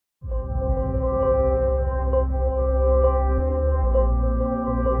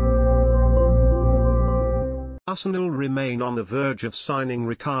Arsenal remain on the verge of signing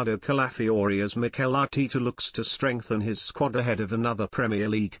Riccardo Calafiori as Mikel Arteta looks to strengthen his squad ahead of another Premier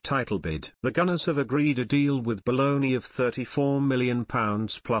League title bid. The Gunners have agreed a deal with Bologna of £34 million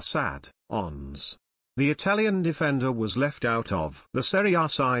plus add-ons. The Italian defender was left out of the Serie A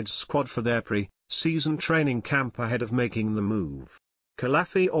side's squad for their pre-season training camp ahead of making the move.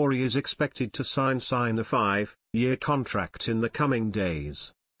 Calafiori is expected to sign a 5-year contract in the coming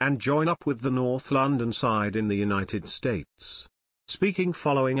days, and join up with the North London side in the United States. Speaking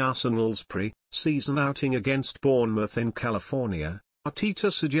following Arsenal's pre-season outing against Bournemouth in California,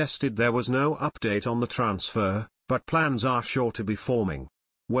 Arteta suggested there was no update on the transfer, but plans are sure to be forming.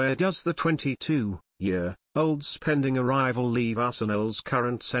 Where does the 22-year-old's pending arrival leave Arsenal's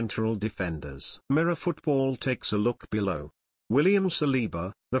current central defenders? Mirror Football takes a look below. William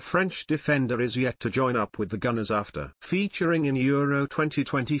Saliba, the French defender, is yet to join up with the Gunners after featuring in Euro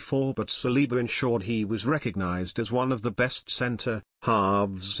 2024, but Saliba ensured he was recognised as one of the best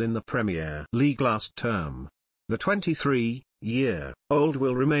centre-halves in the Premier League last term. The 23-year-old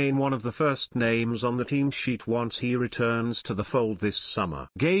will remain one of the first names on the team sheet once he returns to the fold this summer.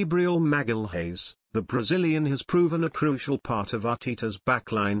 Gabriel Magalhaes, the Brazilian, has proven a crucial part of Arteta's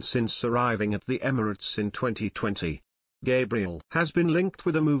backline since arriving at the Emirates in 2020. Gabriel has been linked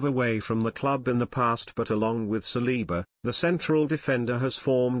with a move away from the club in the past, but along with Saliba, the central defender has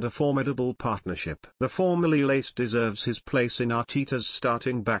formed a formidable partnership. The formerly laced deserves his place in Arteta's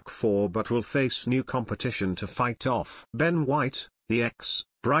starting back four, but will face new competition to fight off. Ben White, the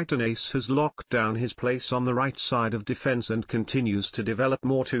ex-Brighton ace, has locked down his place on the right side of defence and continues to develop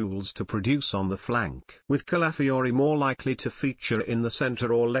more tools to produce on the flank. With Calafiori more likely to feature in the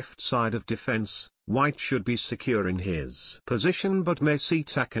centre or left side of defence, White should be secure in his position, but may see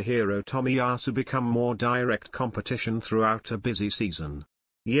Takahiro Tomiyasu become more direct competition throughout a busy season.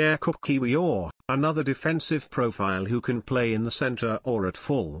 Jakub Kiwior, another defensive profile who can play in the centre or at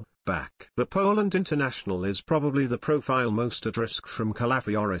full back. The Poland international is probably the profile most at risk from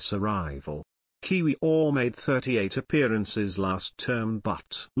Calafiori's arrival. Kiwior made 38 appearances last term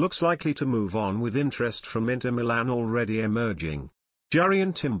but looks likely to move on, with interest from Inter Milan already emerging.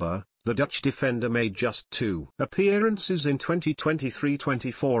 Jurrien Timber, the Dutch defender, made just 2 appearances in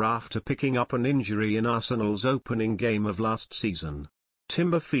 2023-24 after picking up an injury in Arsenal's opening game of last season.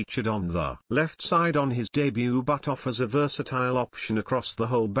 Timber featured on the left side on his debut but offers a versatile option across the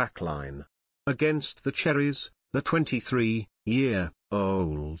whole backline. Against the Cherries, the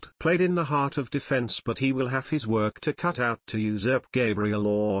 23-year-old played in the heart of defence, but he will have his work to cut out to usurp Gabriel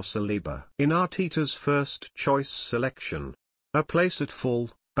or Saliba in Arteta's first choice selection. A place at full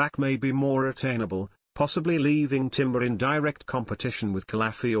back may be more attainable, possibly leaving Timber in direct competition with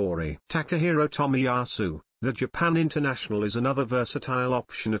Calafiori. Takahiro Tomiyasu, the Japan international, is another versatile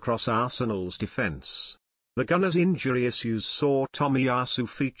option across Arsenal's defence. The Gunners' injury issues saw Tomiyasu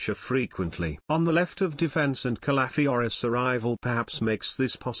feature frequently on the left of defence, and Calafiori's arrival perhaps makes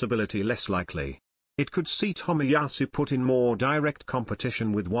this possibility less likely. It could see Tomiyasu put in more direct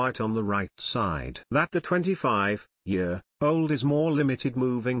competition with White on the right side. That the 25-year-old is more limited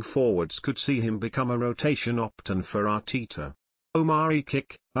moving forwards could see him become a rotation option for Arteta. Omar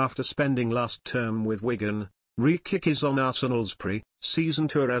Ricc, after spending last term with Wigan, Ricc is on Arsenal's pre-season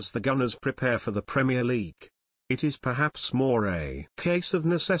tour as the Gunners prepare for the Premier League. It is perhaps more a case of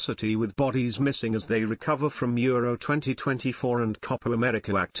necessity, with bodies missing as they recover from Euro 2024 and Copa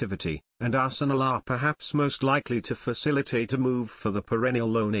America activity, and Arsenal are perhaps most likely to facilitate a move for the perennial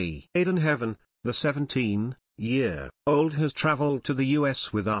loanee. Aidan Heaven, the 17-year-old, has travelled to the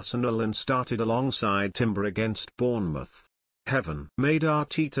US with Arsenal and started alongside Timber against Bournemouth. Heaven made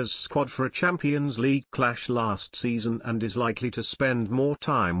Arteta's squad for a Champions League clash last season and is likely to spend more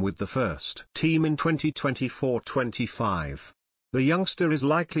time with the first team in 2024-25. The youngster is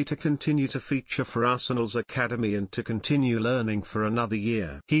likely to continue to feature for Arsenal's academy and to continue learning for another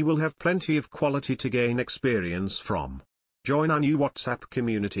year. He will have plenty of quality to gain experience from. Join our new WhatsApp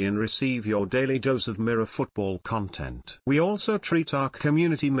community and receive your daily dose of Mirror Football content. We also treat our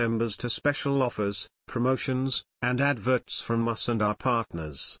community members to special offers, promotions, and adverts from us and our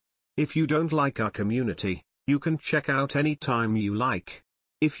partners. If you don't like our community, you can check out any time you like.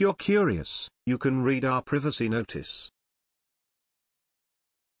 If you're curious, you can read our privacy notice.